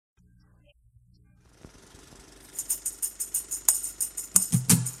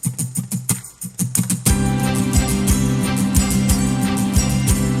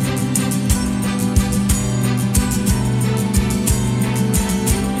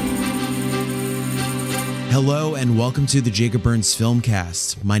Hello and welcome to the Jacob Burns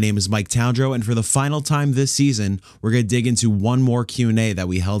Filmcast. My name is Mike Towndrow, and for the final time this season, we're going to dig into one more Q&A that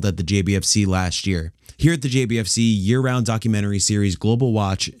we held at the JBFC last year. Here at the JBFC, year-round documentary series Global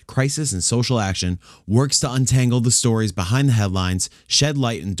Watch, Crisis and Social Action works to untangle the stories behind the headlines, shed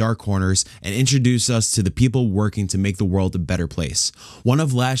light in dark corners, and introduce us to the people working to make the world a better place. One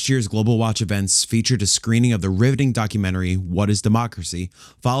of last year's Global Watch events featured a screening of the riveting documentary What is Democracy,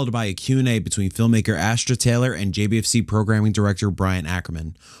 followed by a Q&A between filmmaker Astra Taylor and JBFC programming director Brian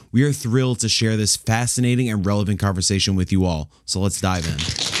Ackerman. We are thrilled to share this fascinating and relevant conversation with you all, so let's dive in.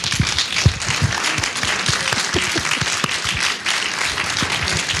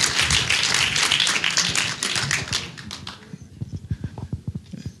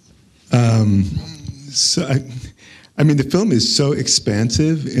 So I mean, the film is so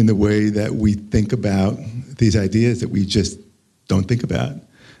expansive in the way that we think about these ideas that we just don't think about,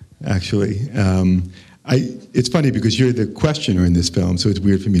 actually. It's funny because you're the questioner in this film, so it's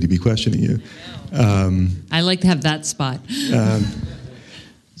weird for me to be questioning you. I like to have that spot.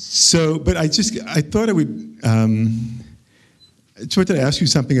 But I thought I would wanted to ask you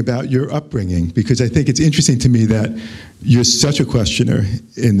something about your upbringing, because I think it's interesting to me that you're such a questioner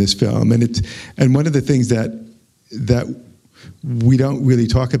in this film, and one of the things that we don't really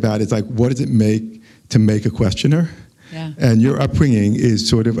talk about is like, what does it make to make a questioner? Yeah. And your upbringing is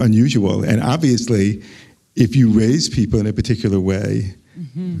sort of unusual, and obviously, if you raise people in a particular way,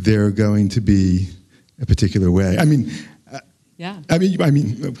 they're going to be a particular way. I mean. Yeah.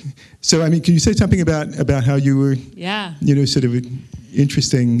 So can you say something about how you were? Yeah. Sort of an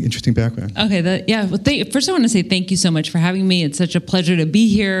interesting background. Okay. Well, first I want to say thank you so much for having me. It's such a pleasure to be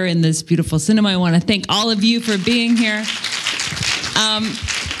here in this beautiful cinema. I want to thank all of you for being here.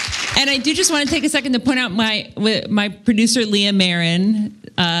 And I do just want to take a second to point out my producer Leah Marin.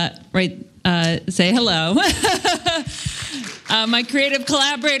 Say hello. My creative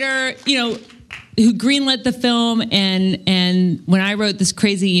collaborator. Who greenlit the film, and when I wrote this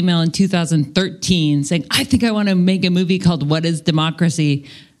crazy email in 2013 saying, I think I want to make a movie called What is Democracy?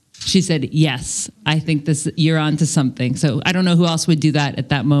 She said, yes, I think you're onto something. So I don't know who else would do that at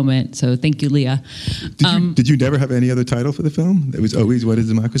that moment. So thank you, Leah. Did you never have any other title for the film? It was always What is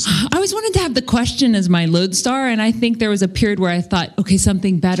Democracy? I always wanted to have the question as my lodestar, and I think there was a period where I thought, okay,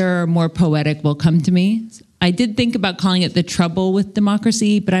 something better, more poetic will come to me. I did think about calling it The Trouble with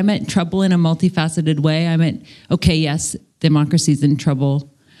Democracy, but I meant trouble in a multifaceted way. I meant, okay, yes, democracy's in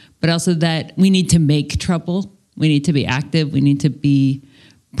trouble, but also that we need to make trouble. We need to be active. We need to be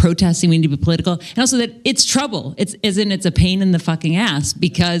protesting. We need to be political. And also that it's trouble. It's a pain in the fucking ass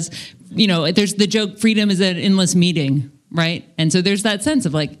because, there's the joke, freedom is an endless meeting, right? And so there's that sense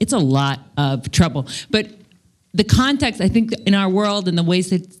of like, it's a lot of trouble. But the context, I think, in our world and the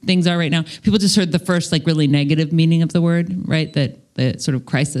ways that things are right now, people just heard the first, like, really negative meaning of the word, right? That the sort of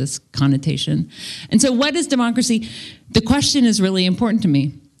crisis connotation. And so what is democracy? The question is really important to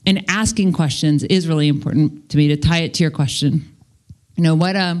me. And asking questions is really important to me, to tie it to your question.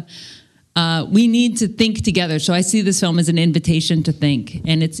 We need to think together. So I see this film as an invitation to think.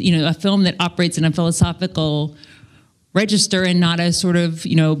 And it's, a film that operates in a philosophical register and not a sort of,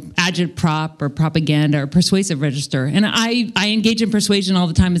 agitprop or propaganda or persuasive register. And I engage in persuasion all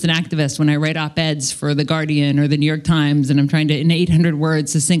the time as an activist when I write op-eds for The Guardian or The New York Times, and I'm trying to, in 800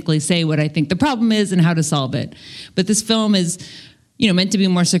 words, succinctly say what I think the problem is and how to solve it. But this film is, meant to be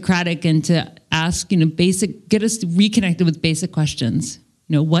more Socratic and to ask, get us reconnected with basic questions.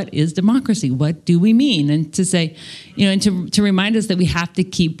 What is democracy? What do we mean? And to say, and to remind us that we have to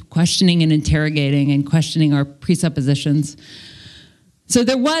keep questioning and interrogating and questioning our presuppositions. So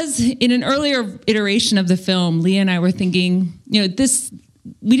there was, in an earlier iteration of the film, Leah and I were thinking,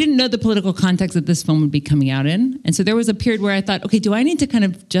 we didn't know the political context that this film would be coming out in. And so there was a period where I thought, okay, do I need to kind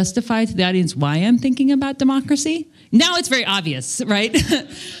of justify to the audience why I'm thinking about democracy? Now it's very obvious, right?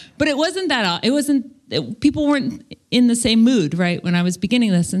 But it wasn't that, people weren't in the same mood, right, when I was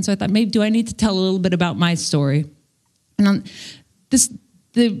beginning this. And so I thought, maybe do I need to tell a little bit about my story? And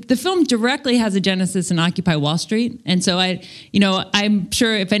the film directly has a genesis in Occupy Wall Street. And so I'm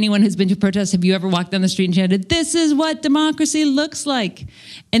sure if anyone has been to protests, have you ever walked down the street and chanted, "This is what democracy looks like"?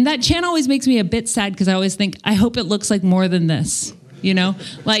 And that chant always makes me a bit sad because I always think, I hope it looks like more than this.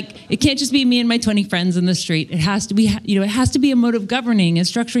 Like it can't just be me and my 20 friends in the street. It has to be, it has to be a mode of governing and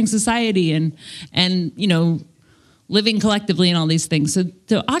structuring society and living collectively and all these things.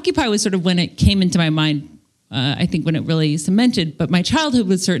 So Occupy was sort of when it came into my mind, I think when it really cemented, but my childhood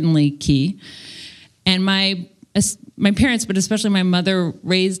was certainly key. And my parents, but especially my mother,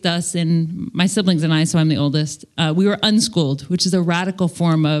 raised us, and my siblings and I, so I'm the oldest, we were unschooled, which is a radical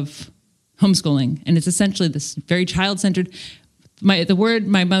form of homeschooling. And it's essentially this very child-centered, the word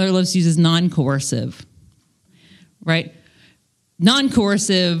my mother loves to use is non-coercive, right?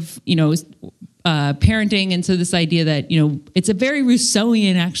 Non-coercive, parenting. And so this idea that, it's a very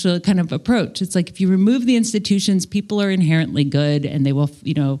Rousseauian actual kind of approach. It's like, if you remove the institutions, people are inherently good and they will,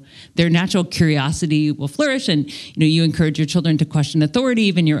 their natural curiosity will flourish. And, you encourage your children to question authority,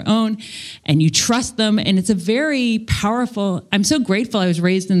 even your own, and you trust them. And it's a very powerful, I'm so grateful I was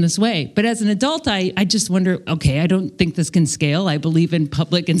raised in this way. But as an adult, I just wonder, okay, I don't think this can scale. I believe in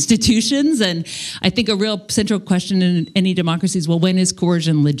public institutions. And I think a real central question in any democracy is, well, when is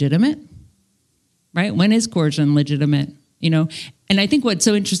coercion legitimate? Right? When is coercion legitimate? And I think what's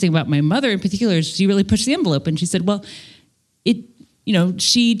so interesting about my mother in particular is she really pushed the envelope, and she said, well,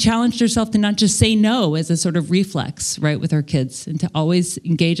 she challenged herself to not just say no as a sort of reflex, right, with her kids, and to always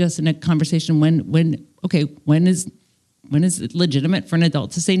engage us in a conversation when is it legitimate for an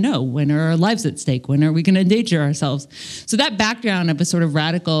adult to say no? When are our lives at stake? When are we going to endanger ourselves? So that background of a sort of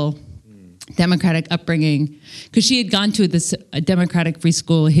radical Democratic upbringing, because she had gone to a Democratic free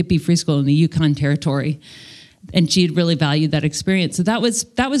school, a hippie free school in the Yukon Territory, and she had really valued that experience. So that was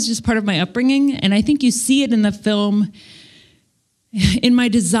just part of my upbringing, and I think you see it in the film, in my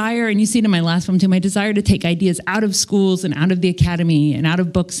desire, and you see it in my last film too, my desire to take ideas out of schools and out of the academy and out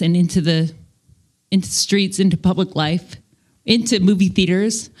of books and into streets, into public life, into movie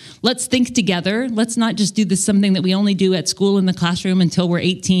theaters. Let's think together. Let's not just do this something that we only do at school in the classroom until we're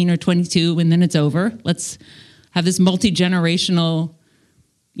 18 or 22 and then it's over. Let's have this multi-generational,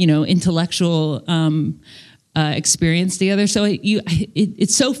 intellectual experience together. So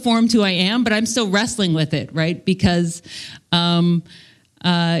it's so formed who I am, but I'm still wrestling with it, right? Because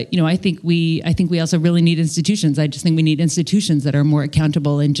I think we also really need institutions. I just think we need institutions that are more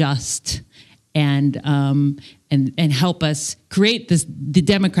accountable and just, and help us create the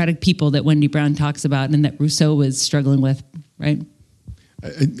democratic people that Wendy Brown talks about and that Rousseau was struggling with, right?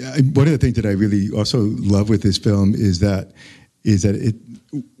 One of the things that I really also love with this film is that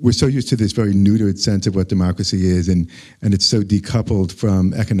we're so used to this very neutered sense of what democracy is, and it's so decoupled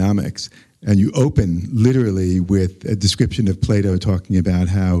from economics. And you open literally with a description of Plato talking about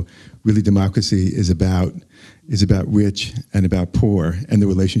how really democracy is about rich and about poor and the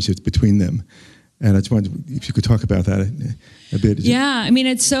relationships between them. And I just wondered if you could talk about that a bit. Yeah,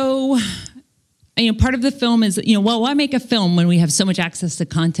 it's so, part of the film is, why make a film when we have so much access to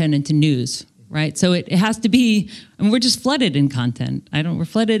content and to news, right? So it has to be, we're just flooded in content. We're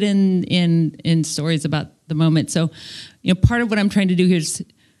flooded in stories about the moment. So, part of what I'm trying to do here is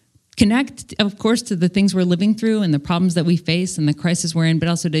connect, of course, to the things we're living through and the problems that we face and the crisis we're in, but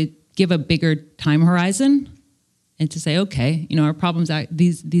also to give a bigger time horizon and to say, okay, our problems are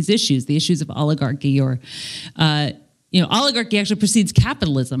these issues, the issues of oligarchy, or oligarchy actually precedes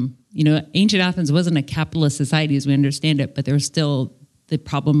capitalism. Ancient Athens wasn't a capitalist society as we understand it, but there was still the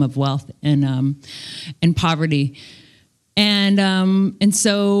problem of wealth and poverty, and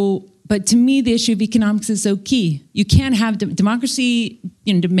so. But to me, the issue of economics is so key. You can't have democracy.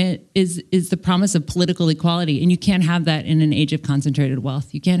 Is the promise of political equality, and you can't have that in an age of concentrated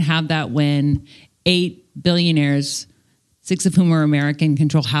wealth. You can't have that when 8 billionaires, 6 of whom are American,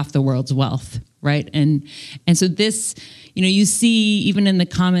 control half the world's wealth, right? And so this, you see even in the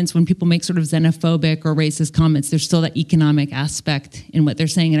comments when people make sort of xenophobic or racist comments, there's still that economic aspect in what they're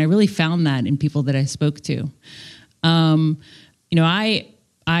saying, and I really found that in people that I spoke to.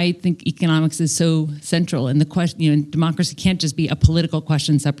 I think economics is so central, and the question, democracy can't just be a political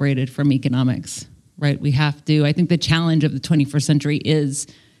question separated from economics, right? We have to. I think the challenge of the 21st century is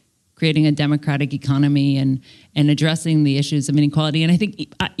creating a democratic economy and addressing the issues of inequality. And I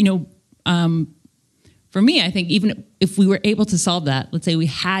think, for me, I think even if we were able to solve that, let's say we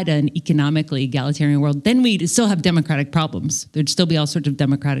had an economically egalitarian world, then we'd still have democratic problems. There'd still be all sorts of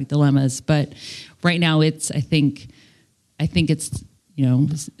democratic dilemmas. But right now, I think it's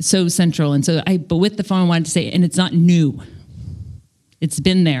so central. And so but with the film, I wanted to say, and it's not new. It's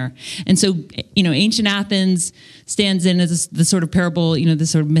been there. And so, ancient Athens stands in as the sort of parable, the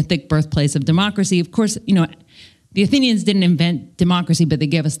sort of mythic birthplace of democracy. Of course, the Athenians didn't invent democracy, but they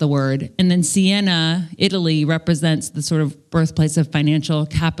gave us the word. And then Siena, Italy, represents the sort of birthplace of financial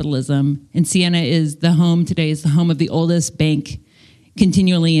capitalism. And Siena is the home of the oldest bank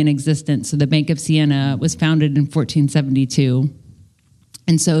continually in existence. So the Bank of Siena was founded in 1472.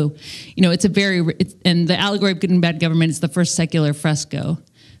 And so, and the allegory of good and bad government is the first secular fresco.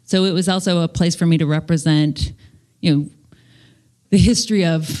 So it was also a place for me to represent, the history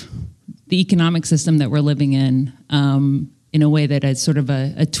of the economic system that we're living in a way that is sort of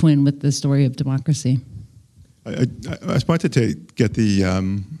a twin with the story of democracy. I wanted to get the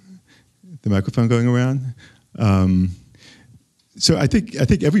the microphone going around. So I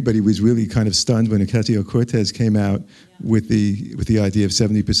think everybody was really kind of stunned when Ocasio-Cortez came out with the idea of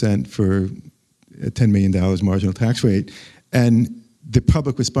 70% for a $10 million marginal tax rate, and the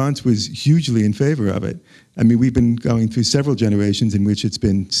public response was hugely in favor of it. I mean, we've been going through several generations in which it's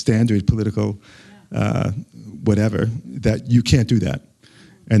been standard political whatever, that you can't do that,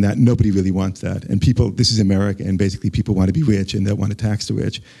 and that nobody really wants that. And people, this is America, and basically people want to be rich and they want to tax the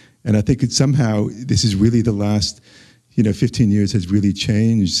rich. And I think somehow this is really the last 15 years has really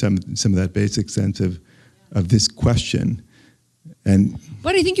changed some of that basic sense of this question.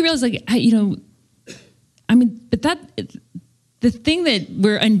 But I think you realize, but the thing that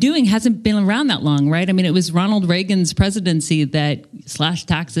we're undoing hasn't been around that long, right? I mean, it was Ronald Reagan's presidency that slashed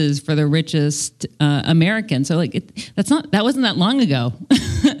taxes for the richest Americans. So that wasn't that long ago.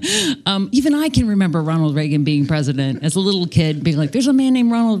 Even I can remember Ronald Reagan being president as a little kid, being like, "There's a man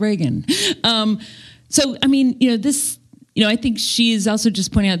named Ronald Reagan." So I mean, I think she's also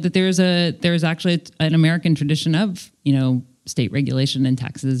just pointing out that there's actually an American tradition of state regulation and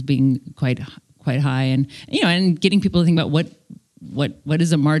taxes being quite high, and getting people to think about what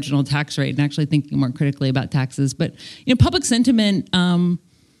is a marginal tax rate, and actually thinking more critically about taxes. But public sentiment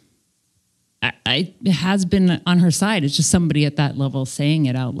has been on her side. It's just somebody at that level saying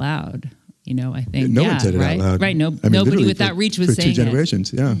it out loud. I think no one said it out loud, right? Nobody with that reach was saying it. For 2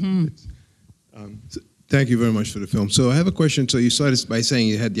 generations, yeah. Mm-hmm. Thank you very much for the film. So I have a question. So you started by saying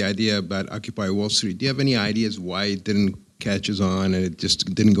you had the idea about Occupy Wall Street. Do you have any ideas why it didn't catch on and it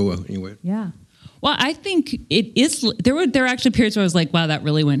just didn't go anywhere? Yeah. Well, I think it is. There were actually periods where I was like, wow, that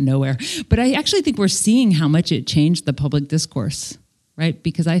really went nowhere. But I actually think we're seeing how much it changed the public discourse, right?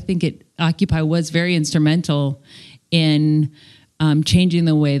 Because I think Occupy was very instrumental in changing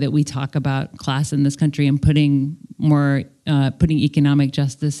the way that we talk about class in this country and putting economic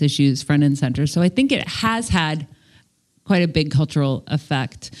justice issues front and center. So I think it has had quite a big cultural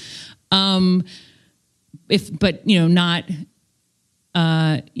effect.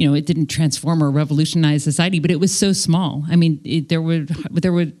 It didn't transform or revolutionize society, but it was so small. I mean, there were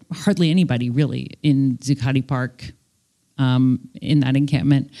hardly anybody really in Zuccotti Park in that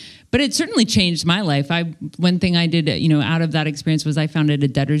encampment. But it certainly changed my life. One thing I did, out of that experience was I founded a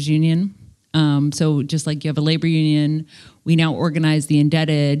debtors union. So just like you have a labor union, we now organize the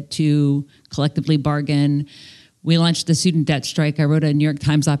indebted to collectively bargain. We launched the student debt strike. I wrote a New York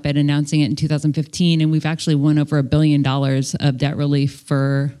Times op-ed announcing it in 2015, and we've actually won over $1 billion of debt relief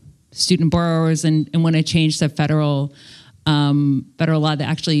for student borrowers. And when I changed the federal law, that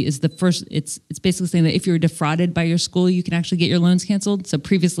actually is the first. It's basically saying that if you're defrauded by your school, you can actually get your loans canceled. So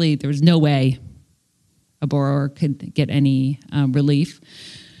previously, there was no way a borrower could get any relief.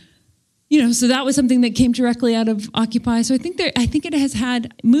 So that was something that came directly out of Occupy. So I think it has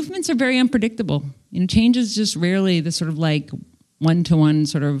had, movements are very unpredictable. Change is just rarely the sort of like one-to-one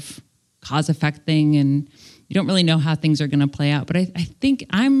sort of cause-effect thing, and you don't really know how things are going to play out. But I think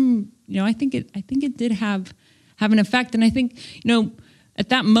it did have an effect, and I think at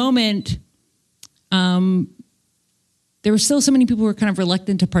that moment, there were still so many people who were kind of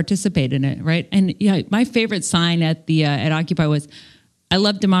reluctant to participate in it, right? And my favorite sign at Occupy was, "I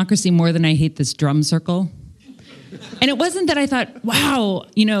love democracy more than I hate this drum circle." And it wasn't that I thought, wow,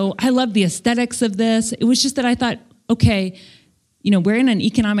 I love the aesthetics of this. It was just that I thought, okay, we're in an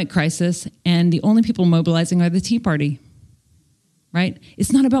economic crisis, and the only people mobilizing are the Tea Party, right?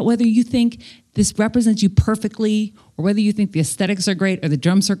 It's not about whether you think this represents you perfectly or whether you think the aesthetics are great or the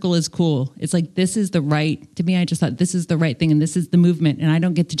drum circle is cool. It's like, this is the right, to me, I just thought this is the right thing and this is the movement, and I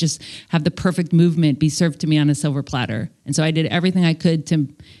don't get to just have the perfect movement be served to me on a silver platter. And so I did everything I could to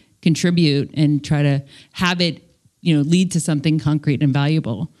contribute and try to have it, lead to something concrete and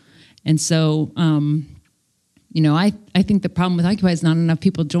valuable. And so, I think the problem with Occupy is not enough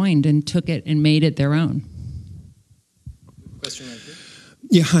people joined and took it and made it their own. Question right here.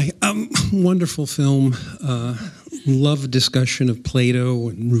 Yeah, hi. Wonderful film. Love discussion of Plato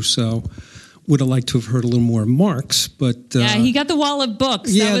and Rousseau. Would have liked to have heard a little more Marx, but... yeah, he got the wall of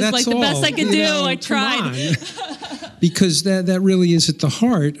books. Yeah, that was the best I could do. I tried. Because that really is at the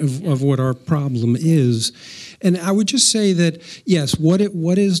heart of what our problem is. And I would just say that, yes, what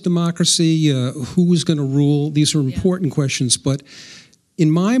is democracy? Who is going to rule? These are important questions. But in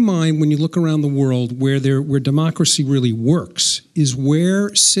my mind, when you look around the world, where democracy really works is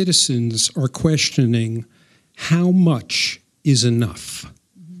where citizens are questioning how much is enough.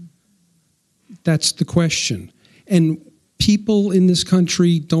 Mm-hmm. That's the question. And people in this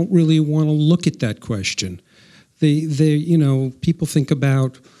country don't really want to look at that question. People think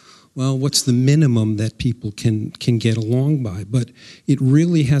about well, what's the minimum that people can get along by? But it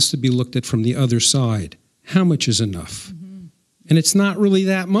really has to be looked at from the other side. How much is enough? Mm-hmm. And it's not really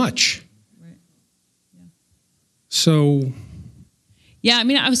that much. Right. Yeah. So... Yeah, I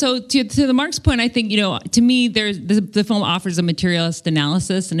mean, so to the Marx point, I think, to me, the film offers a materialist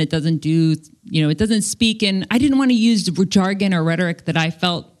analysis, and it doesn't do, it doesn't speak in, I didn't want to use jargon or rhetoric that I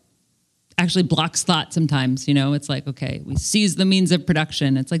felt actually blocks thought sometimes, it's like, okay, we seize the means of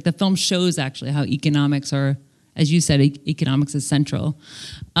production. It's like the film shows actually how economics are, as you said, economics is central.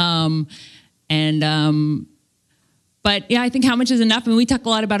 But yeah, I think how much is enough? I mean, we talk a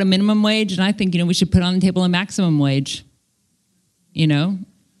lot about a minimum wage, and I think, we should put on the table a maximum wage.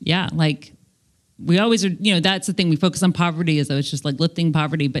 Yeah, like we always are, that's the thing. We focus on poverty as though it's just like lifting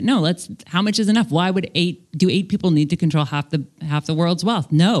poverty, but no, how much is enough? Why would eight people need to control half the world's wealth?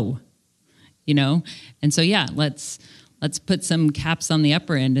 No, and so, yeah, let's put some caps on the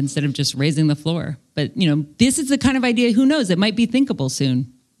upper end instead of just raising the floor. But, this is the kind of idea, who knows, it might be thinkable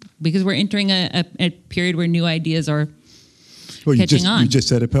soon because we're entering a period where new ideas are catching on. You just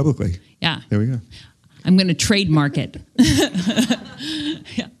said it publicly. Yeah. There we go. I'm going to trademark it.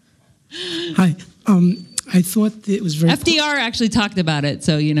 Yeah. Hi. I thought it was very... FDR actually talked about it,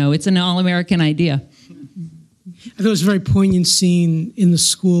 so, it's an all-American idea. I thought it was a very poignant scene in the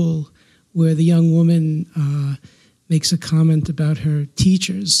school where the young woman makes a comment about her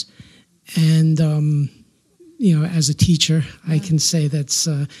teachers. And, as a teacher, I can say it's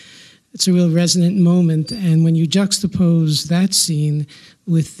a real resonant moment. And when you juxtapose that scene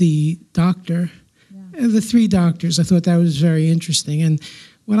with the doctor... The three doctors, I thought that was very interesting. And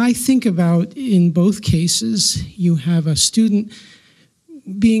what I think about in both cases, you have a student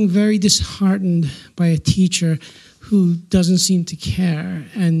being very disheartened by a teacher who doesn't seem to care.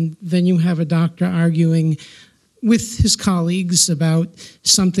 And then you have a doctor arguing with his colleagues about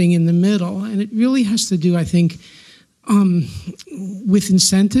something in the middle. And it really has to do, I think, with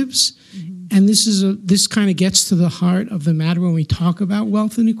incentives. Mm-hmm. And this kind of gets to the heart of the matter when we talk about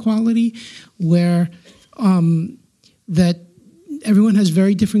wealth inequality, where that everyone has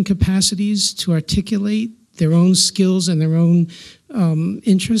very different capacities to articulate their own skills and their own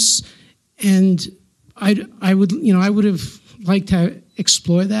interests. And I would have liked to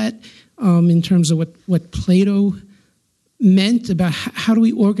explore that in terms of what Plato meant about how do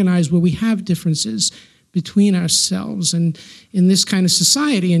we organize where we have differences between ourselves. And in this kind of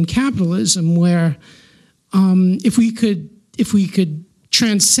society, in capitalism, where if we could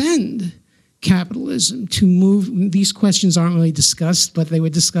transcend capitalism to move, these questions aren't really discussed, but they were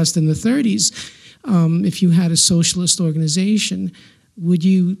discussed in the 30s. If you had a socialist organization, would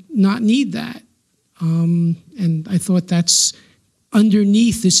you not need that? And I thought that's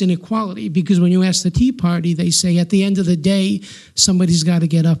underneath this inequality, because when you ask the Tea Party, they say at the end of the day, somebody's got to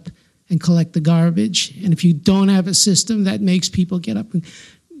get up and collect the garbage. And if you don't have a system that makes people get up and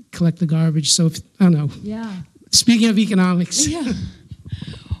collect the garbage, so I don't know. Yeah. Speaking of economics. Yeah.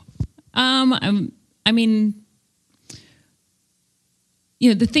 I mean,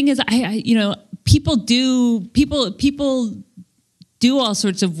 the thing is, people do all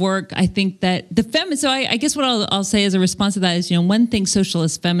sorts of work. I think that so I guess what I'll say as a response to that is, one thing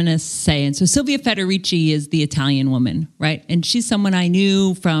socialist feminists say, and so Silvia Federici is the Italian woman, right? And she's someone I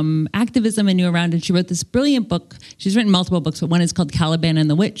knew from activism and knew around, and she wrote this brilliant book. She's written multiple books, but one is called Caliban and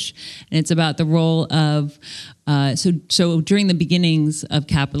the Witch, and it's about the role of so during the beginnings of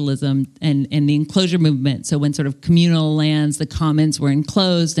capitalism and the enclosure movement, so when sort of communal lands, the commons were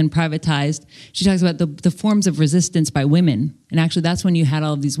enclosed and privatized, she talks about the forms of resistance by women. And actually that's when you had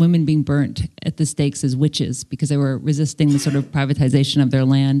all of these women being burnt at the stakes as witches because they were resisting the sort of privatization of their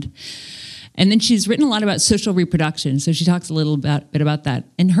land. And then she's written a lot about social reproduction, so she talks a little bit about that.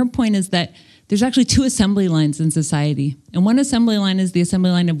 And her point is that there's actually two assembly lines in society. And one assembly line is the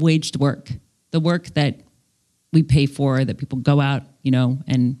assembly line of waged work, the work that we pay for, that people go out,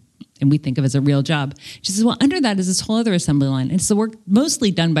 and we think of as a real job. She says, well, under that is this whole other assembly line. It's the work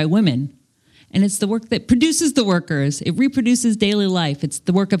mostly done by women. And it's the work that produces the workers. It reproduces daily life. It's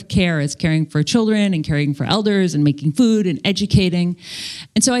the work of care. It's caring for children and caring for elders and making food and educating.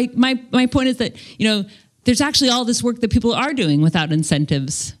 And so my point is that, there's actually all this work that people are doing without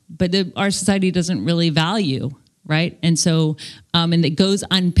incentives, but our society doesn't really value. Right. And so and it goes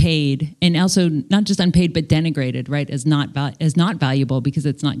unpaid, and also not just unpaid, but denigrated, right, as not valuable because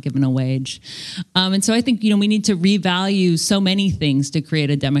it's not given a wage. And so I think, we need to revalue so many things to create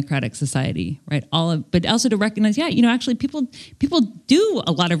a democratic society. Right. But also to recognize, actually people do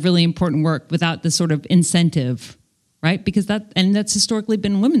a lot of really important work without this sort of incentive. Right. Because that's historically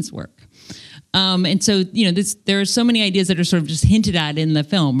been women's work. And so, there are so many ideas that are sort of just hinted at in the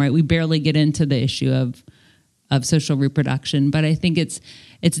film, right? We barely get into the issue of social reproduction, but I think it's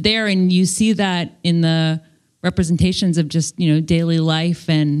there, and you see that in the representations of just, daily life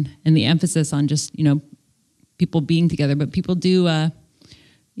and the emphasis on just, people being together. But people do a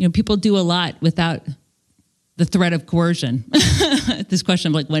lot without the threat of coercion. This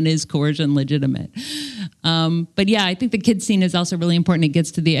question of when is coercion legitimate? But yeah, I think the kids scene is also really important. It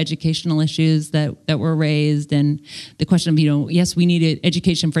gets to the educational issues that were raised, and the question of, yes, we need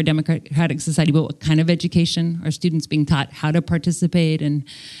education for a democratic society, but what kind of education? Are students being taught how to participate and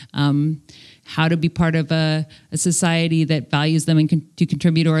how to be part of a society that values them and to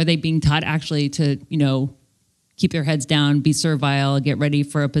contribute, or are they being taught actually to, keep their heads down, be servile, get ready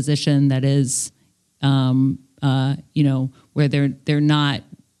for a position that is, where they're not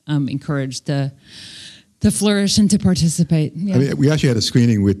encouraged to flourish and to participate. Yeah. I mean, we actually had a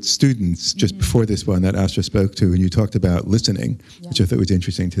screening with students just before this one that Astra spoke to, and you talked about listening, which I thought was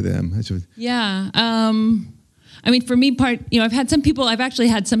interesting to them. Yeah. For me, I've actually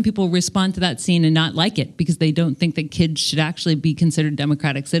had some people respond to that scene and not like it because they don't think that kids should actually be considered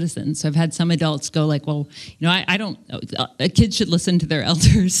democratic citizens. So I've had some adults go I don't, kids should listen to their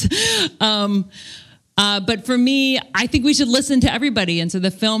elders. But for me, I think we should listen to everybody. And so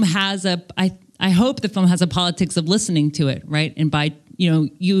the film has I hope the film has a politics of listening to it, right? And by,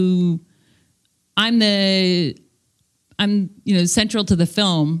 I'm central to the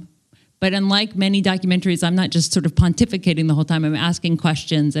film. But unlike many documentaries, I'm not just sort of pontificating the whole time. I'm asking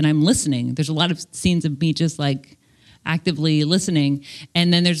questions and I'm listening. There's a lot of scenes of me just actively listening.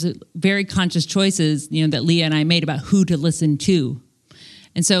 And then there's very conscious choices, that Leah and I made about who to listen to.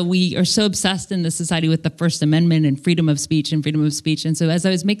 And so we are so obsessed in this society with the First Amendment and freedom of speech. And so as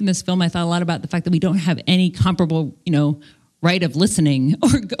I was making this film, I thought a lot about the fact that we don't have any comparable, right of listening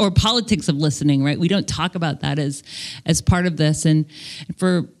or politics of listening, right? We don't talk about that as part of this. And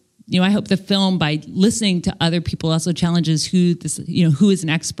for, I hope the film, by listening to other people, also challenges who is an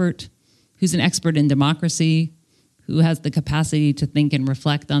expert, who's an expert in democracy, who has the capacity to think and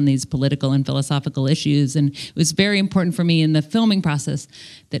reflect on these political and philosophical issues. And it was very important for me in the filming process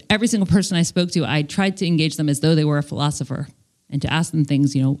that every single person I spoke to, I tried to engage them as though they were a philosopher and to ask them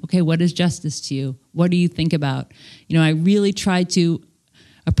things, okay, what is justice to you? What do you think about? I really tried to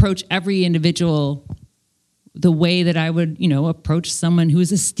approach every individual the way that I would, approach someone who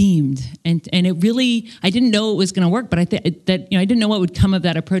is esteemed. And it really, I didn't know it was going to work, but I didn't know what would come of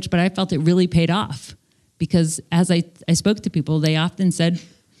that approach, but I felt it really paid off because as I spoke to people, they often said,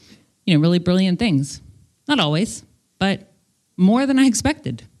 really brilliant things. Not always, but more than I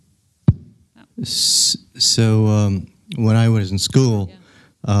expected. So when I was in school,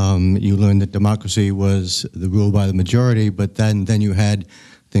 you learned that democracy was the rule by the majority, but then you had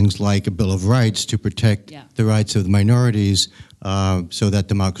things like a Bill of Rights to protect the rights of the minorities so that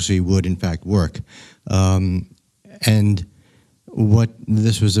democracy would, in fact, work. And what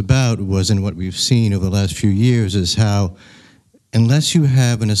this was about was, and what we've seen over the last few years, is how unless you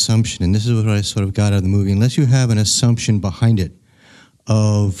have an assumption, and this is what I sort of got out of the movie, unless you have an assumption behind it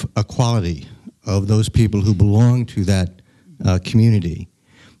of equality, of those people who belong to that community,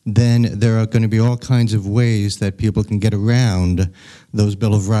 then there are going to be all kinds of ways that people can get around those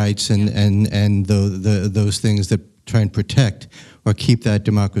Bill of Rights and those things that try and protect or keep that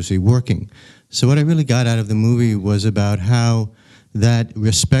democracy working. So what I really got out of the movie was about how that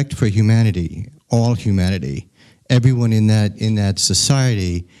respect for humanity, all humanity, everyone in that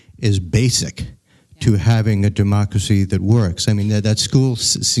society is basic to having a democracy that works. I mean, that school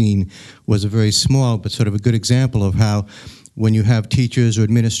scene was a very small but sort of a good example of how when you have teachers or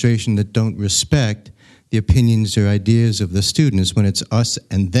administration that don't respect the opinions or ideas of the students, when it's us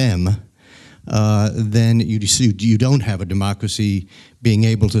and them, then you don't have a democracy being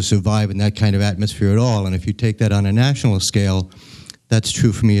able to survive in that kind of atmosphere at all. And if you take that on a national scale, that's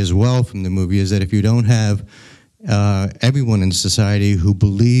true for me as well from the movie, is that if you don't have everyone in society who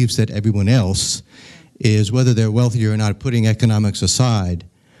believes that everyone else is, whether they're wealthy or not, putting economics aside,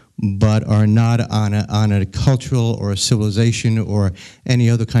 but are not on a cultural or a civilization or any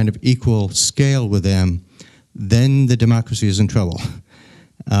other kind of equal scale with them, then the democracy is in trouble.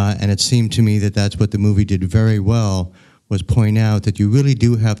 And it seemed to me that that's what the movie did very well, was point out that you really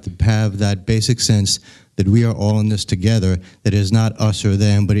do have to have that basic sense that we are all in this together, that it is not us or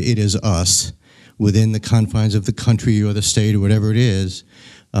them, but it is us within the confines of the country or the state or whatever it is.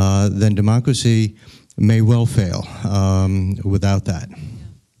 Then democracy may well fail without that.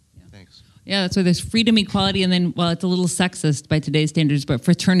 Yeah, that's why there's freedom, equality, and then, well, it's a little sexist by today's standards, but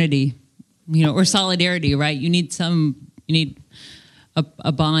fraternity, or solidarity, right? You need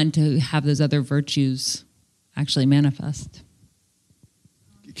a bond to have those other virtues actually manifest.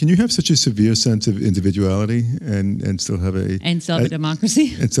 Can you have such a severe sense of individuality and still have a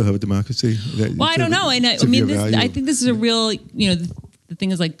democracy? And still have a democracy? Well, I don't know. I mean, I think this is a real, the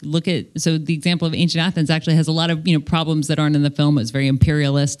thing is, like, so the example of ancient Athens actually has a lot of, problems that aren't in the film. It's very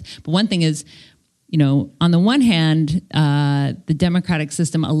imperialist. But one thing is, on the one hand, the democratic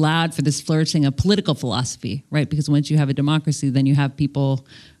system allowed for this flourishing of political philosophy, right? Because once you have a democracy, then you have people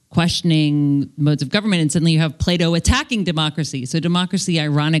questioning modes of government, and suddenly you have Plato attacking democracy. So democracy,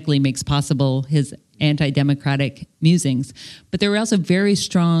 ironically, makes possible his anti-democratic musings. But there were also a very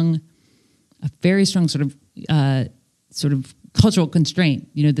strong sort of cultural constraint.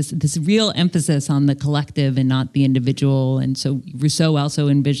 This real emphasis on the collective and not the individual. And so Rousseau also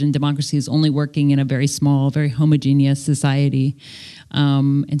envisioned democracy as only working in a very small, very homogeneous society.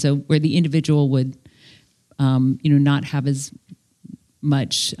 And so where the individual would, not have as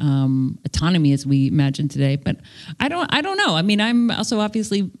much autonomy as we imagine today. But I don't know. I mean, I'm also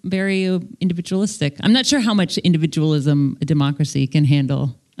obviously very individualistic. I'm not sure how much individualism a democracy can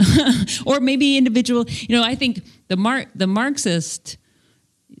handle. Or maybe individual, I think the Marxist,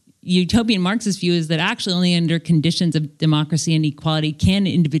 utopian Marxist view is that actually only under conditions of democracy and equality can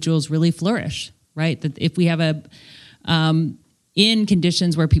individuals really flourish, right? That if we have in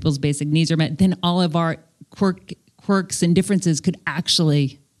conditions where people's basic needs are met, then all of our quirks and differences could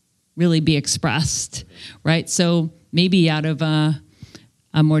actually really be expressed, right? So maybe out of a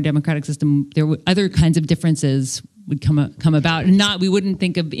more democratic system, there would other kinds of differences would come about, and we wouldn't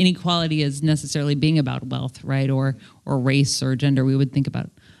think of inequality as necessarily being about wealth, right, or race or gender. We would think about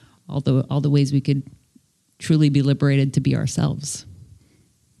all the ways we could truly be liberated to be ourselves.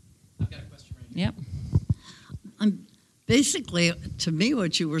 I've got a question right here. Yep. Basically, to me,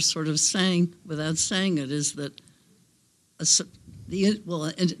 what you were sort of saying, without saying it, is that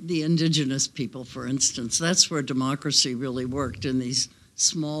the indigenous people, for instance, that's where democracy really worked, in these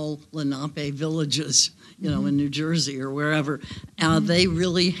small Lenape villages, in New Jersey or wherever. They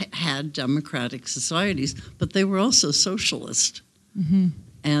really had democratic societies, but they were also socialist. Mm-hmm.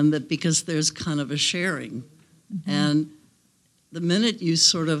 And that because there's kind of a sharing. Mm-hmm. And the minute you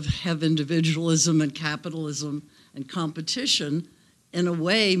sort of have individualism and capitalism and competition, in a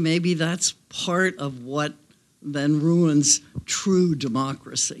way, maybe that's part of what then ruins true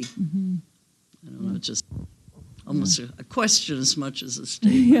democracy. Mm-hmm. I don't know, just almost a question as much as a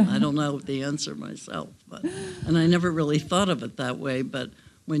statement. I don't know the answer myself, and I never really thought of it that way. But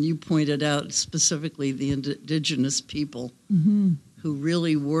when you pointed out specifically the indigenous people who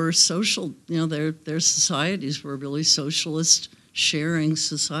really were social, their societies were really socialist, sharing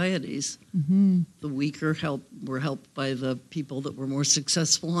societies. Mm-hmm. The weaker were helped by the people that were more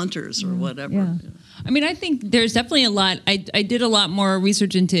successful hunters or whatever. Yeah. I mean, I think there's definitely a lot. I did a lot more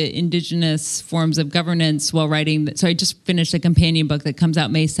research into indigenous forms of governance while writing. So I just finished a companion book that comes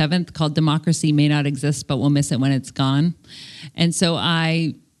out May 7th called Democracy May Not Exist, But We'll Miss It When It's Gone. And so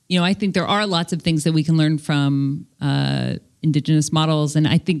I think there are lots of things that we can learn from indigenous models. And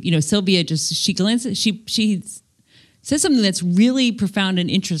I think, Sylvia she says something that's really profound and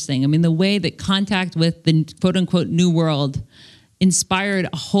interesting. I mean, the way that contact with the quote-unquote New World inspired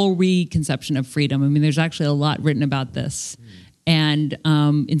a whole reconception of freedom. I mean, there's actually a lot written about this, and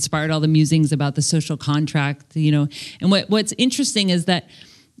inspired all the musings about the social contract, And what's interesting is that,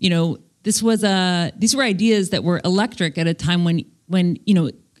 these were ideas that were electric at a time when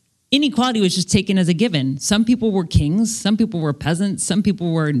inequality was just taken as a given. Some people were kings, some people were peasants, some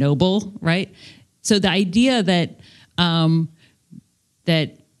people were noble, right? So the idea that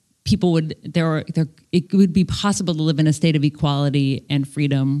that people it would be possible to live in a state of equality and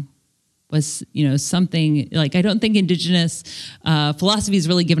freedom was, something like, I don't think indigenous philosophy is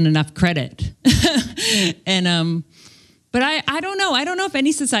really given enough credit. And but I don't know. I don't know if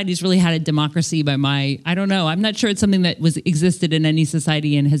any society's really had a democracy I don't know. I'm not sure it's something that existed in any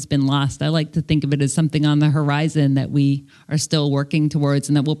society and has been lost. I like to think of it as something on the horizon that we are still working towards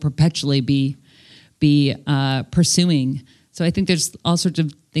and that will perpetually be pursuing. So I think there's all sorts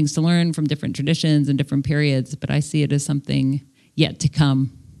of things to learn from different traditions and different periods, but I see it as something yet to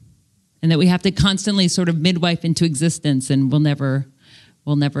come, and that we have to constantly sort of midwife into existence, and we'll never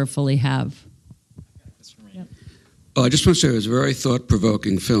fully have. Yep. I just want to say it was a very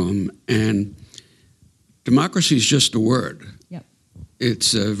thought-provoking film, and democracy is just a word. Yep.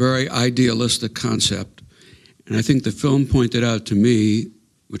 It's a very idealistic concept, and I think the film pointed out to me,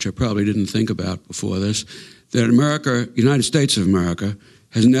 which I probably didn't think about before this, that United States of America,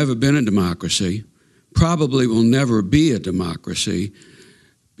 has never been a democracy, probably will never be a democracy,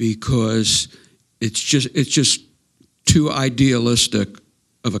 because it's just too idealistic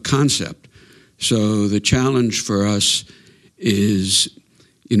of a concept. So the challenge for us is,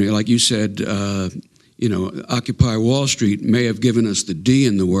 like you said, Occupy Wall Street may have given us the D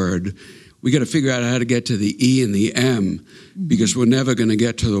in the word. We got to figure out how to get to the E and the M, because we're never going to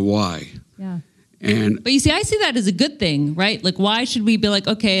get to the Y. Yeah. But you see, I see that as a good thing, right? Like, why should we be like,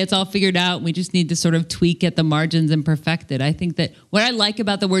 okay, it's all figured out, we just need to sort of tweak at the margins and perfect it? I think that what I like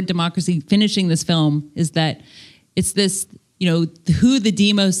about the word democracy finishing this film is that it's this, who the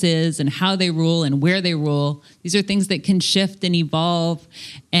demos is and how they rule and where they rule. These are things that can shift and evolve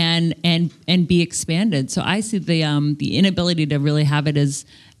and be expanded. So I see the inability to really have it as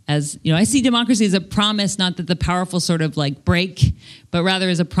I see democracy as a promise, not that the powerful sort of like break, but rather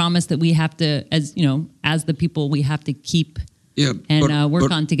as a promise that we have to, as the people, we have to keep and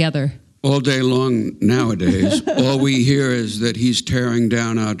work on together. All day long nowadays, all we hear is that he's tearing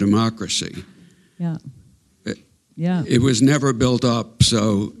down our democracy. Yeah. Yeah. It was never built up,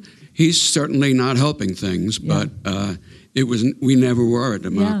 so he's certainly not helping things, but we never were a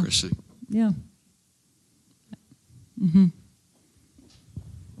democracy. Yeah. Mm-hmm.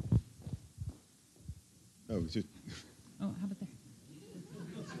 Oh, how about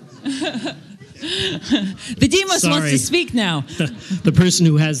there? The demos wants to speak now. The person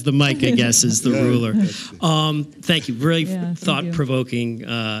who has the mic, I guess, is the ruler. Thank you. Very thought-provoking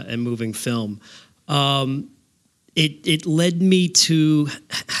and moving film. It led me to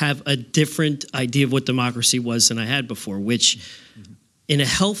have a different idea of what democracy was than I had before, which in a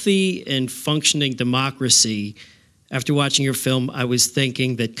healthy and functioning democracy, after watching your film, I was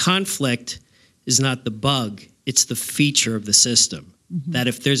thinking that conflict is not the bug, it's the feature of the system. That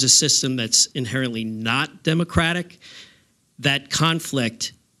if there's a system that's inherently not democratic, that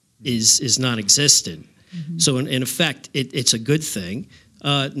conflict is non-existent. So in effect, it's a good thing.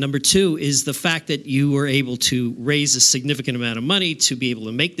 Number two is the fact that you were able to raise a significant amount of money to be able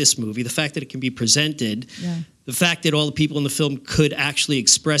to make this movie, the fact that it can be presented, the fact that all the people in the film could actually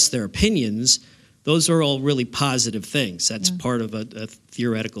express their opinions. Those are all really positive things. That's part of a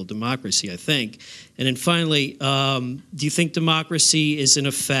theoretical democracy, I think. And then finally, do you think democracy is, in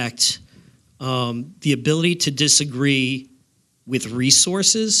effect, the ability to disagree with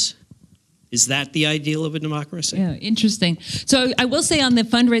resources? Is that the ideal of a democracy? Yeah, interesting. So I will say on the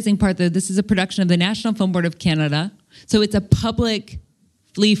fundraising part that this is a production of the National Film Board of Canada. So it's a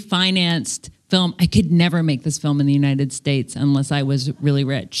publicly financed film. I could never make this film in the United States unless I was really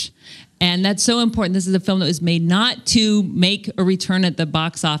rich. And that's so important. This is a film that was made not to make a return at the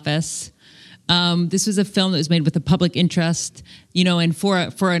box office. This was a film that was made with a public interest, and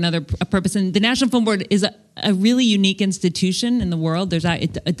for another purpose. And the National Film Board is a really unique institution in the world.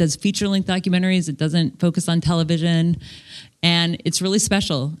 It does feature-length documentaries. It doesn't focus on television, and it's really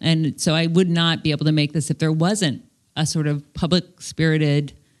special. And so I would not be able to make this if there wasn't a sort of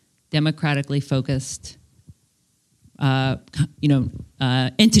public-spirited, democratically focused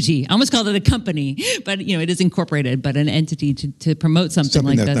entity. I almost called it a company, but it is incorporated, but an entity to promote something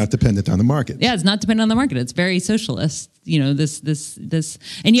like that's this. Not dependent on the market. Yeah, it's not dependent on the market. It's very socialist. This,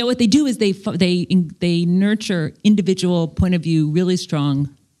 and yet what they do is they nurture individual point of view, really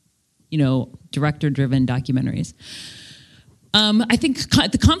strong, director-driven documentaries. I think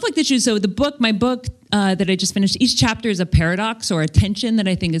the conflict issues. So my book that I just finished, each chapter is a paradox or a tension that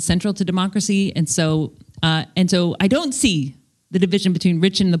I think is central to democracy, and so I don't see the division between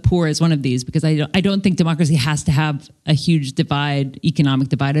rich and the poor as one of these, because I don't think democracy has to have a huge economic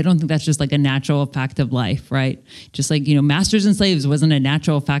divide. I don't think that's just like a natural fact of life, right? Just like, masters and slaves wasn't a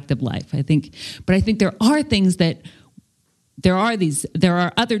natural fact of life. I think there are things that there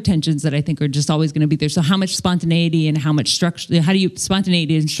are other tensions that I think are just always going to be there. So how much spontaneity and how much structure,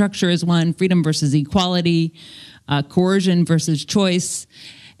 spontaneity and structure is one, freedom versus equality, coercion versus choice.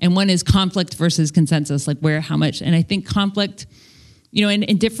 And one is conflict versus consensus, like how much. And I think conflict,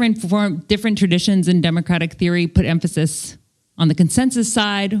 in different traditions in democratic theory put emphasis on the consensus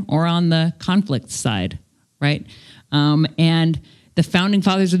side or on the conflict side, right? And the founding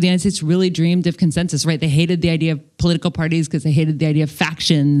fathers of the United States really dreamed of consensus, right? They hated the idea of political parties because they hated the idea of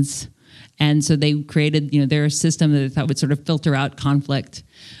factions. And so they created, their system that they thought would sort of filter out conflict.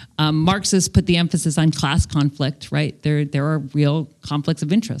 Marxists put the emphasis on class conflict, right? There are real conflicts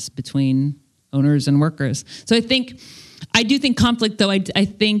of interest between owners and workers. So I do think conflict, though, I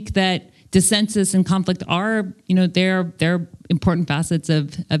think that dissensus and conflict are, they're important facets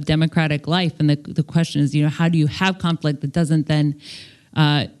of democratic life. And the question is, how do you have conflict that doesn't then,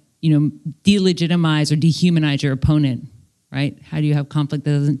 delegitimize or dehumanize your opponent? right? How do you have conflict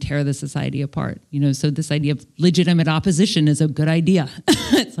that doesn't tear the society apart? You know, so this idea of legitimate opposition is a good idea.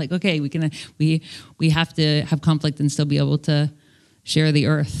 It's like, okay, we have to have conflict and still be able to share the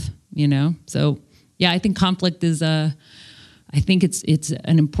earth, you know? So yeah, I think conflict is I think it's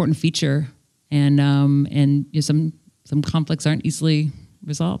an important feature, and you know, some conflicts aren't easily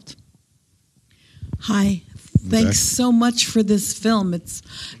resolved. Hi. Thanks so much for this film. It's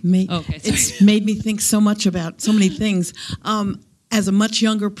made me think so much about so many things. As a much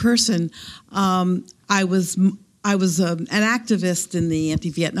younger person, I was an activist in the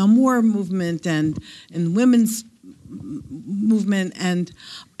anti-Vietnam War movement and women's movement, and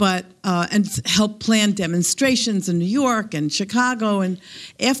helped plan demonstrations in New York and Chicago. And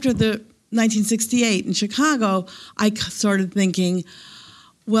after the 1968 in Chicago, I started thinking,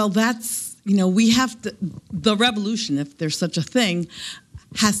 well, that's, you know, we have to, the revolution, if there's such a thing,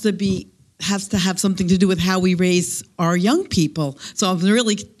 has to have something to do with how we raise our young people. So I was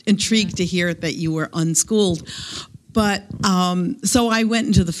really intrigued to hear that you were unschooled. But so I went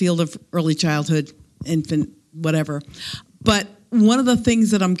into the field of early childhood, infant, whatever. But one of the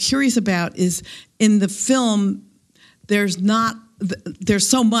things that I'm curious about is in the film, there's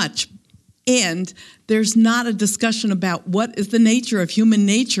so much, and there's not a discussion about what is the nature of human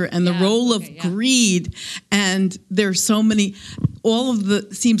nature and the role of greed. And there's so many,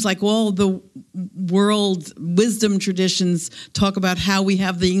 seems like all of the world wisdom traditions talk about how we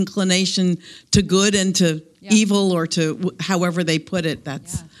have the inclination to good and to evil, or to however they put it.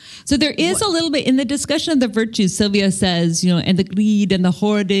 So there is a little bit in the discussion of the virtues. Sylvia says, you know, and the greed and the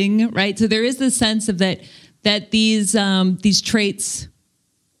hoarding, right? So there is this sense of that these traits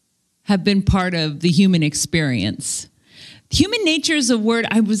have been part of the human experience. Human nature is a word.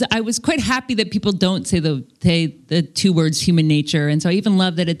 I was quite happy that people don't say the two words human nature. And so I even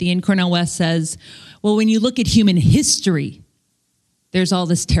love that at the end, Cornel West says, well, when you look at human history, there's all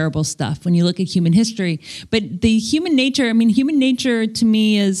this terrible stuff when you look at human history. But the human nature, I mean, human nature to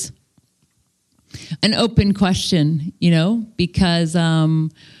me is an open question, you know, because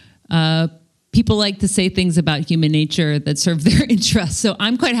people like to say things about human nature that serve their interests. So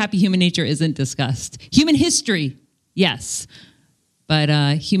I'm quite happy human nature isn't discussed. Human history, yes. But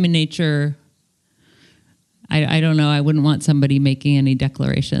human nature, I don't know. I wouldn't want somebody making any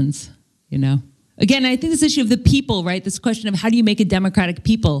declarations, you know. Again, I think this issue of the people, right? This question of how do you make a democratic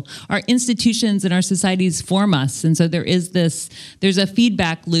people? Our institutions and our societies form us. And so there's a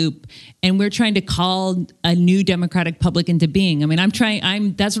feedback loop, and we're trying to call a new democratic public into being. I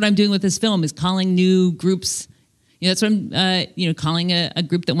mean, that's what I'm doing with this film, is calling new groups. You know, that's what I'm, calling a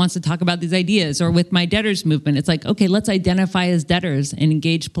group that wants to talk about these ideas. Or with my debtors movement, it's like, okay, let's identify as debtors and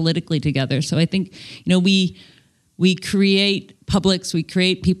engage politically together. So I think, you know, we create publics, we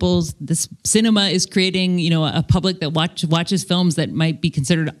create peoples. This cinema is creating, you know, a public that watches films that might be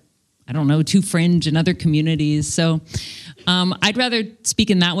considered, I don't know, too fringe in other communities. So I'd rather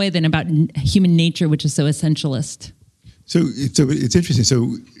speak in that way than about human nature, which is so essentialist. So it's interesting.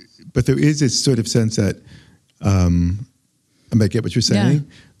 So, but there is this sort of sense that I might get what you're saying,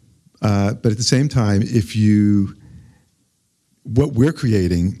 but at the same time, what we're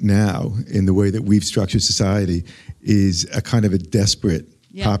creating now in the way that we've structured society is a kind of a desperate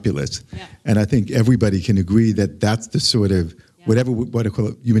populace. Yeah. And I think everybody can agree that that's the sort of, whatever, what I call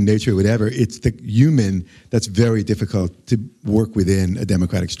it, human nature or whatever, it's the human that's very difficult to work within a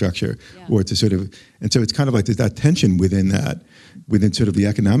democratic structure or to sort of, and so it's kind of like there's that tension within sort of the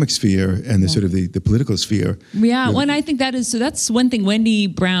economic sphere and the sort of the political sphere. Yeah, well, and I think that's one thing. Wendy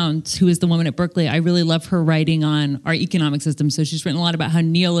Brown, who is the woman at Berkeley, I really love her writing on our economic system. So she's written a lot about how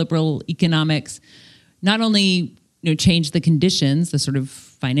neoliberal economics not only change the conditions, the sort of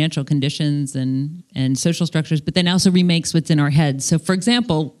financial conditions and social structures, but then also remakes what's in our heads. So, for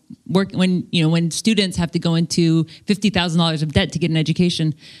example, when students have to go into $50,000 of debt to get an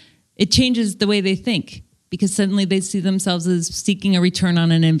education, it changes the way they think, because suddenly they see themselves as seeking a return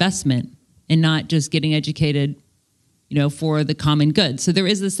on an investment and not just getting educated, for the common good. So there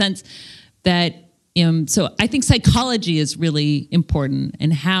is a sense that. So I think psychology is really important,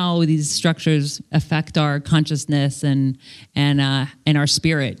 and how these structures affect our consciousness and our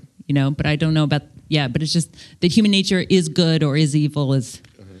spirit, But I don't know about But it's just that human nature is good or is evil is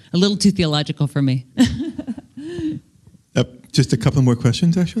a little too theological for me. Just a couple more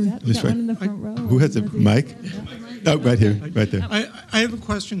questions, actually. Just right. One in the front row. Who has a mic? Oh, right here, right there. I have a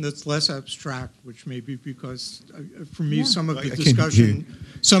question that's less abstract, which may be because, for me, some of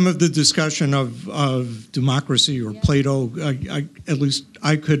the discussion of democracy or Plato,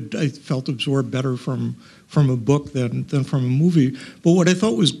 I felt absorbed better from a book than from a movie. But what I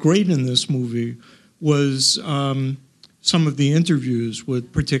thought was great in this movie was some of the interviews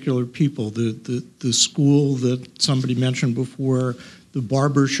with particular people, the school that somebody mentioned before, the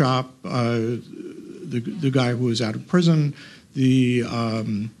barber shop, the guy who was out of prison, the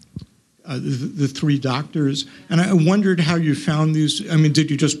three doctors. And I wondered how you found these. I mean, did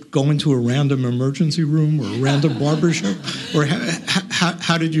you just go into a random emergency room or a random barber shop? Or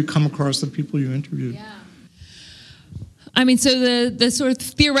how did you come across the people you interviewed? Yeah. I mean, so the sort of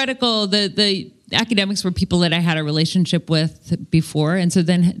theoretical, the academics were people that I had a relationship with before. And so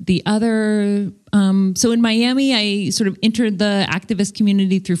then the other, so in Miami, I sort of entered the activist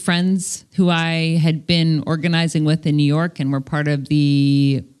community through friends who I had been organizing with in New York and were part of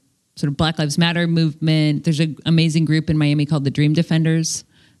the sort of Black Lives Matter movement. There's an amazing group in Miami called the Dream Defenders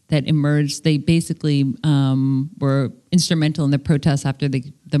that emerged. They basically were instrumental in the protests after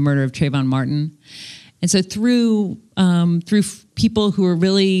the murder of Trayvon Martin. And so through people who were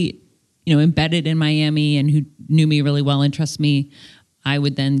really, embedded in Miami and who knew me really well and trust me, I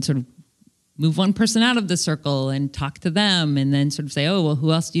would then sort of move one person out of the circle and talk to them and then sort of say, oh, well,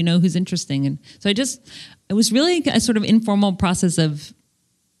 who else do you know who's interesting? And so it was really a sort of informal process of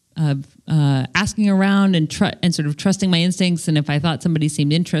asking around and sort of trusting my instincts. And if I thought somebody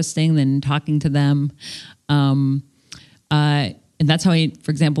seemed interesting, then talking to them. And that's how I,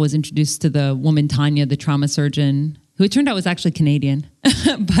 for example, was introduced to the woman, Tanya, the trauma surgeon, who it turned out was actually Canadian.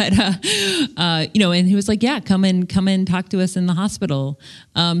 But, and he was like, yeah, come and talk to us in the hospital.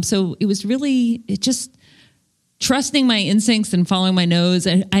 So it was really, just trusting my instincts and following my nose.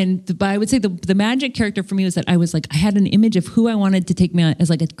 But I would say the magic character for me was that I had an image of who I wanted to take me on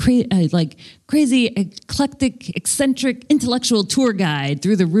as like a crazy, eclectic, eccentric, intellectual tour guide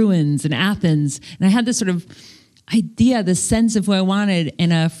through the ruins in Athens. And I had this sort of idea, this sense of who I wanted.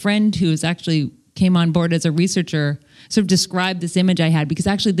 And a friend who came on board as a researcher sort of described this image I had, because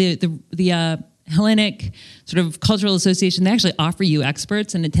actually the Hellenic sort of cultural association, they actually offer you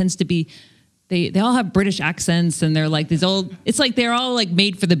experts, and it tends to be, they all have British accents, and they're like these old, it's like they're all like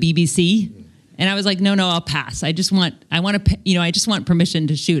made for the BBC. And I was like, no, I'll pass. I just want permission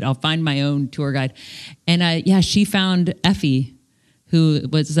to shoot. I'll find my own tour guide. And she found Effie, who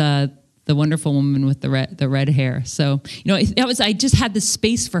was the wonderful woman with the red hair. So, I just had this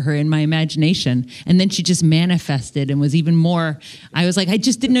space for her in my imagination. And then she just manifested and was even more, I was like, I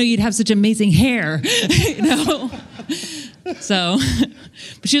just didn't know you'd have such amazing hair, So,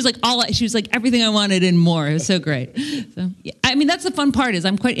 but she was like everything I wanted and more. It was so great. So, yeah, I mean, that's the fun part is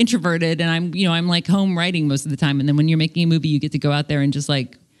I'm quite introverted, and I'm like home writing most of the time. And then when you're making a movie, you get to go out there and just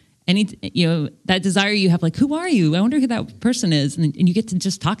like, that desire you have, like, who are you? I wonder who that person is. And you get to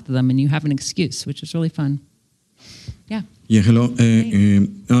just talk to them, and you have an excuse, which is really fun. Yeah. Yeah, hello.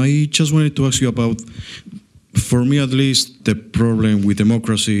 I just wanted to ask you about, for me at least, the problem with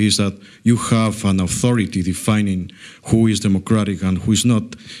democracy is that you have an authority defining who is democratic and who is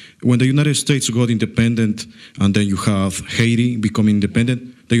not. When the United States got independent, and then you have Haiti becoming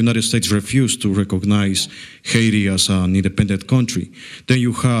independent, the United States refused to recognize Haiti as an independent country. Then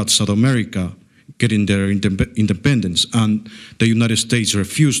you had South America getting their independence, and the United States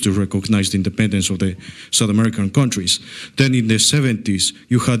refused to recognize the independence of the South American countries. Then in the 70s,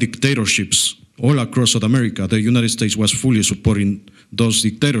 you had dictatorships all across South America. The United States was fully supporting those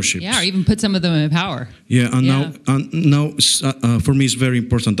dictatorships. Yeah, or even put some of them in power. Yeah, now for me it's very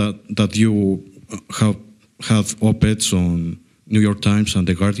important that you have op-eds on New York Times and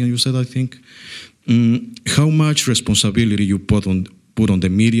The Guardian, you said, I think. How much responsibility you put on the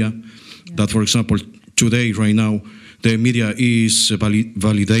media? Yeah. That, for example, today, right now, the media is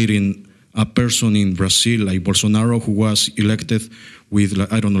validating a person in Brazil, like Bolsonaro, who was elected with,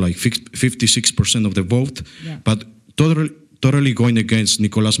 56% of the vote, but totally going against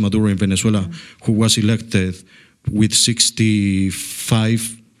Nicolás Maduro in Venezuela, who was elected with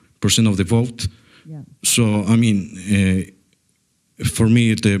 65% of the vote. Yeah. So, I mean, for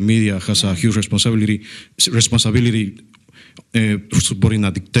me, the media has a huge responsibility supporting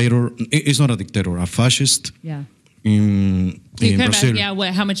a dictator. It's not a dictator, a fascist. Yeah. In Brazil.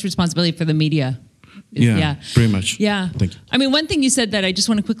 How much responsibility for the media? Pretty much. Yeah. Thank you. I mean, one thing you said that I just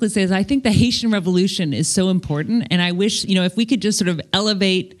want to quickly say is I think the Haitian Revolution is so important, and I wish, if we could just sort of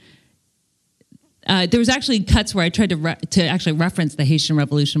elevate. There was actually cuts where I tried to actually reference the Haitian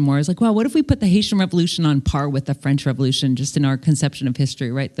Revolution more. I was like, wow, what if we put the Haitian Revolution on par with the French Revolution, just in our conception of history,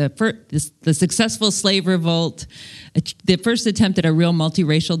 right? The successful slave revolt, the first attempt at a real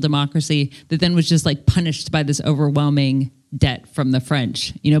multiracial democracy that then was just like punished by this overwhelming debt from the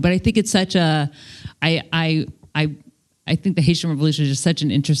French, But I think it's such a, I I think the Haitian Revolution is just such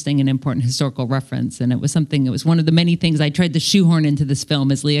an interesting and important historical reference. And it was one of the many things I tried to shoehorn into this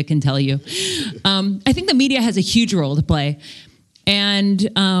film, as Leah can tell you. I think the media has a huge role to play. And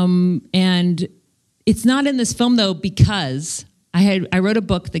it's not in this film, though, because I wrote a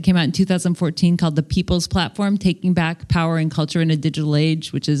book that came out in 2014 called The People's Platform, Taking Back Power and Culture in a Digital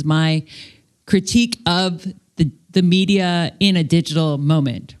Age, which is my critique of the media in a digital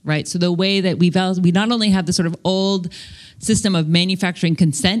moment, right? So the way that we not only have the sort of old system of manufacturing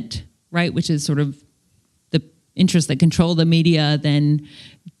consent, right, which is sort of the interests that control the media, then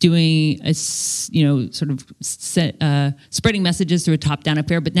doing sort of spreading messages through a top-down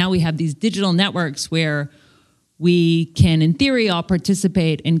affair. But now we have these digital networks where we can, in theory, all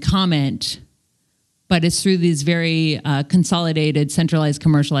participate and comment, but it's through these very consolidated, centralized,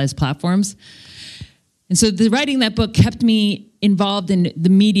 commercialized platforms. And so writing that book kept me involved in the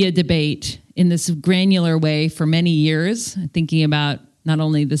media debate in this granular way for many years, thinking about not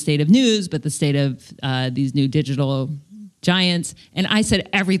only the state of news, but the state of these new digital giants. And I said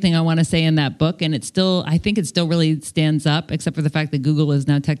everything I want to say in that book, and I think it still really stands up, except for the fact that Google is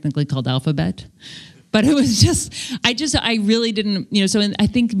now technically called Alphabet. But it was I really didn't, so I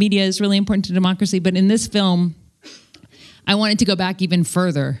think media is really important to democracy. But in this film, I wanted to go back even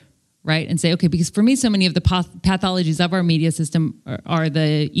further, right? And say, okay, because for me, so many of the pathologies of our media system are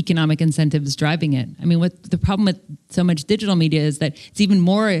the economic incentives driving it. I mean, what the problem with so much digital media is that it's even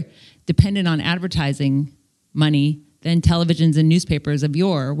more dependent on advertising money than televisions and newspapers of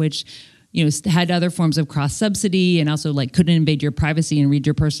yore, which, had other forms of cross-subsidy and also couldn't invade your privacy and read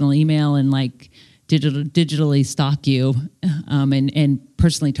your personal email and digitally stalk you and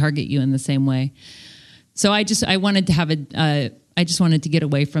personally target you in the same way. So I wanted to have I just wanted to get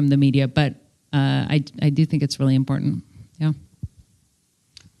away from the media, but I do think it's really important. Yeah.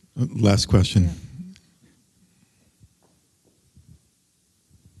 Last question.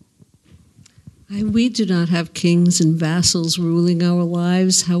 Yeah. We do not have kings and vassals ruling our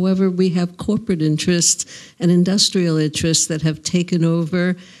lives. However, we have corporate interests and industrial interests that have taken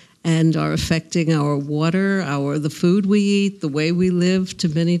over and are affecting our water, the food we eat, the way we live to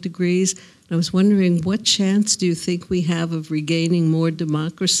many degrees. I was wondering, what chance do you think we have of regaining more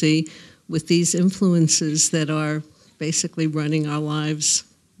democracy with these influences that are basically running our lives?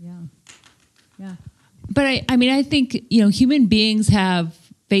 Yeah. But I think, human beings have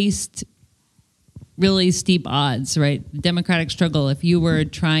faced really steep odds, right? The democratic struggle, I think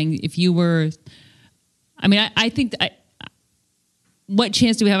what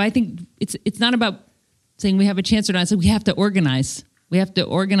chance do we have? I think it's not about saying we have a chance or not. So we have to organize. We have to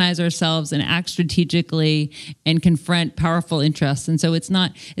organize ourselves and act strategically and confront powerful interests. And so it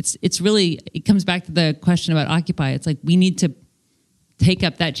comes back to the question about Occupy. It's we need to take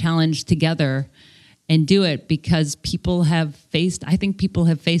up that challenge together and do it because people have faced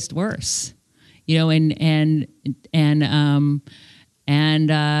worse, and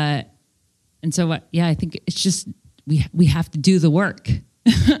so I think it's just, we have to do the work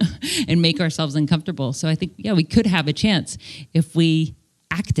and make ourselves uncomfortable. So I think, we could have a chance if we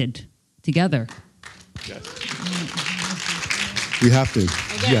acted together. Yes. We have to.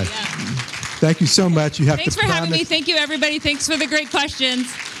 Okay, yes. Thank you so much. Thanks for having me. Thank you, everybody. Thanks for the great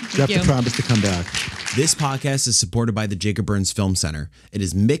questions. You have to promise to come back. This podcast is supported by the Jacob Burns Film Center. It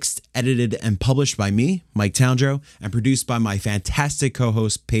is mixed, edited, and published by me, Mike Towndrow, and produced by my fantastic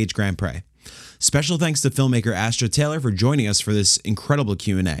co-host, Paige Grandpré. Special thanks to filmmaker Astra Taylor for joining us for this incredible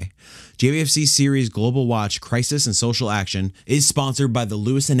Q&A. JBFC series Global Watch Crisis and Social Action is sponsored by the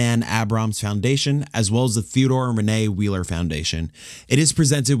Louis and Ann Abrams Foundation as well as the Theodore and Renee Wheeler Foundation. It is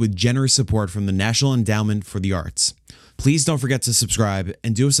presented with generous support from the National Endowment for the Arts. Please don't forget to subscribe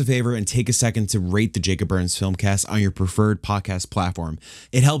and do us a favor and take a second to rate the Jacob Burns Filmcast on your preferred podcast platform.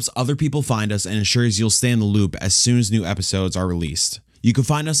 It helps other people find us and ensures you'll stay in the loop as soon as new episodes are released. You can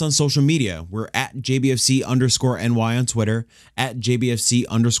find us on social media. We're at JBFC_NY on Twitter, at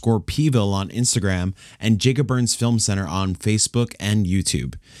JBFC_Pville on Instagram, and Jacob Burns Film Center on Facebook and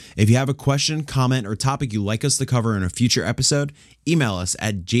YouTube. If you have a question, comment, or topic you'd like us to cover in a future episode, email us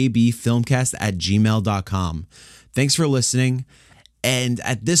at jbfilmcast@gmail.com. Thanks for listening. And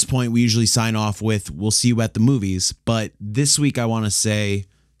at this point, we usually sign off with, we'll see you at the movies. But this week, I want to say,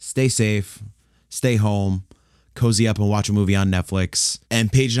 stay safe, stay home, cozy up and watch a movie on Netflix.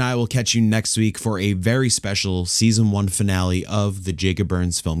 And Paige and I will catch you next week for a very special season 1 finale of the Jacob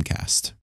Burns Filmcast.